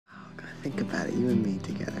Think about it, you and me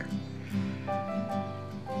together.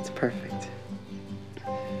 It's perfect.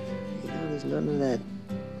 You know, there's none of that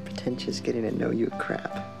pretentious getting to know you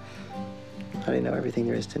crap. I know everything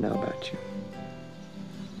there is to know about you.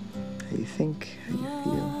 How you think, how you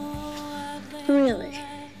feel. Really?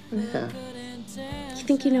 Yeah. You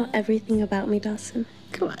think you know everything about me, Dawson?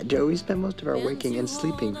 Come on, Joe, we spend most of our waking and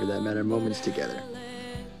sleeping, for that matter, moments together.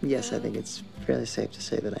 Yes, I think it's fairly safe to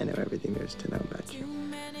say that I know everything there is to know about you.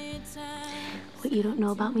 What you don't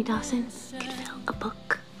know about me, Dawson, could fill a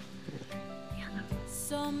book. Yeah.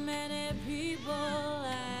 So many people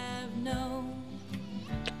I've known.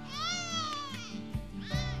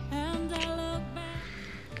 And I look back.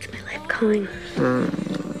 It's my life calling.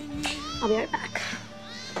 I'll be right back.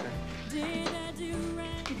 Did I do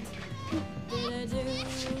right? Did I do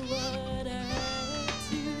what I had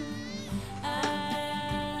to?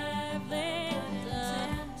 I've lived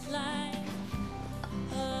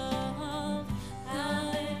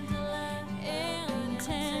a life of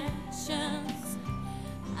intentions.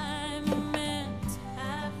 I meant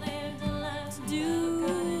I've lived a life to do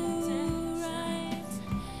right,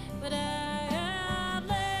 but I've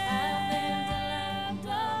lived a life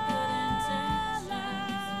of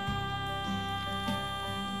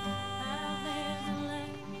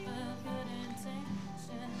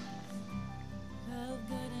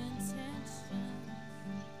good intentions.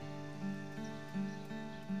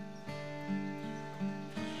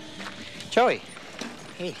 Joey.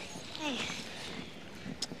 Hey. Hey.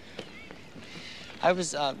 I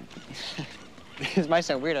was, this might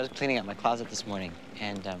sound weird, I was cleaning out my closet this morning,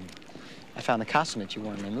 and I found the costume that you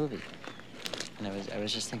wore in my movie. And I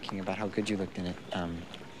was just thinking about how good you looked in it.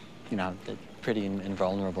 You know, pretty and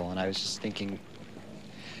vulnerable, and I was just thinking,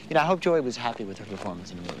 you know, I hope Joey was happy with her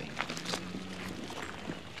performance in the movie.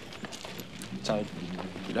 So,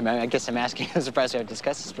 I mean, I guess I'm asking, I'm surprised we haven't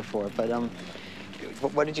discussed this before, but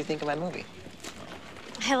what did you think of my movie?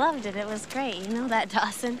 I loved it. It was great. You know that,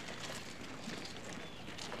 Dawson.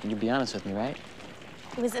 You'd be honest with me, right?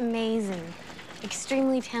 It was amazing.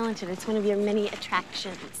 Extremely talented. It's one of your many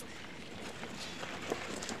attractions.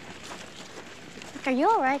 Look, are you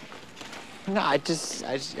all right? No, I just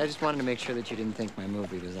wanted to make sure that you didn't think my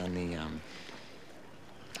movie was on the,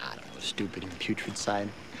 I don't know, stupid and putrid side.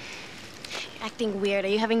 You're acting weird. Are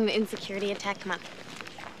you having an insecurity attack? Come on.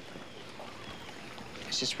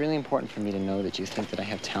 It's just really important for me to know that you think that I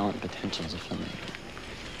have talent and potential as a filmmaker.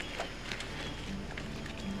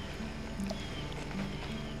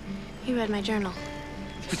 You read my journal.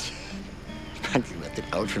 You left it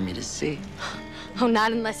out for me to see. Oh,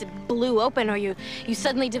 not unless it blew open or you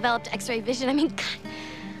suddenly developed X-ray vision. I mean, God,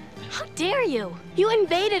 how dare you? You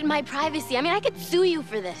invaded my privacy. I mean, I could sue you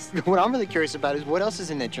for this. What I'm really curious about is what else is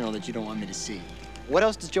in that journal that you don't want me to see? What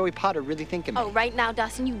else does Joey Potter really think of me? Oh, right now,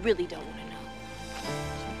 Dawson, you really don't want to know.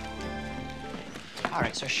 All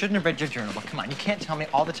right, so I shouldn't have read your journal, but come on, you can't tell me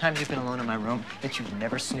all the times you've been alone in my room that you've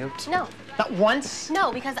never snooped? No. Not once?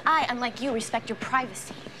 No, because I, unlike you, respect your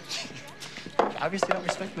privacy. You obviously don't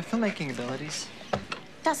respect my filmmaking abilities.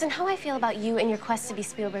 Dawson, how I feel about you and your quest to be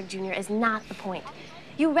Spielberg Jr. is not the point.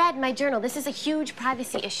 You read my journal. This is a huge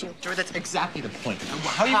privacy issue. Joey, that's exactly the point.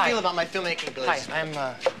 How do you feel about my filmmaking abilities? Hi,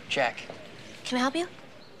 I'm Jack. Can I help you?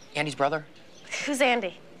 Andy's brother. Who's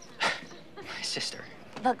Andy? My sister.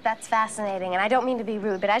 Look, that's fascinating, and I don't mean to be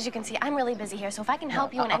rude, but as you can see, I'm really busy here, so if I can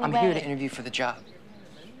help you in any way... I'm here to interview for the job.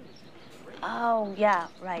 Oh, yeah,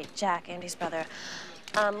 right. Jack, Andy's brother.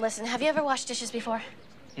 Listen, have you ever washed dishes before?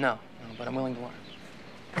 No, but I'm willing to learn.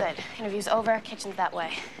 Good. Interview's over. Kitchen's that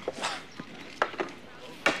way.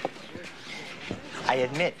 I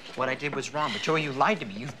admit what I did was wrong, but Joey, you lied to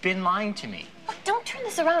me. You've been lying to me. Look, don't turn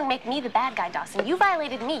this around and make me the bad guy, Dawson. You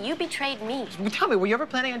violated me. You betrayed me. Well, tell me, were you ever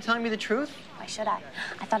planning on telling me the truth? Why should I?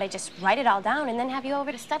 I thought I'd just write it all down and then have you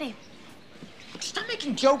over to study. Stop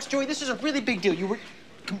making jokes, Joey. This is a really big deal. You were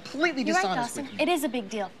completely You're right, dishonest Dawson. with me. It is a big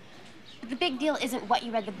deal. But the big deal isn't what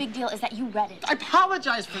you read. The big deal is that you read it. I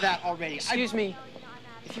apologize for that already. Excuse me.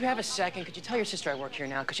 If you have a second, could you tell your sister I work here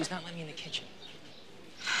now? Because she's not letting me in the kitchen.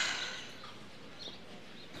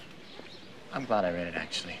 I'm glad I read it,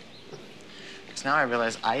 actually. Because now I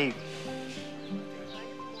realize I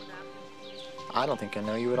don't think I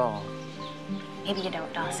know you at all. Maybe you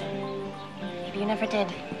don't, Dawson. Maybe you never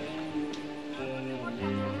did.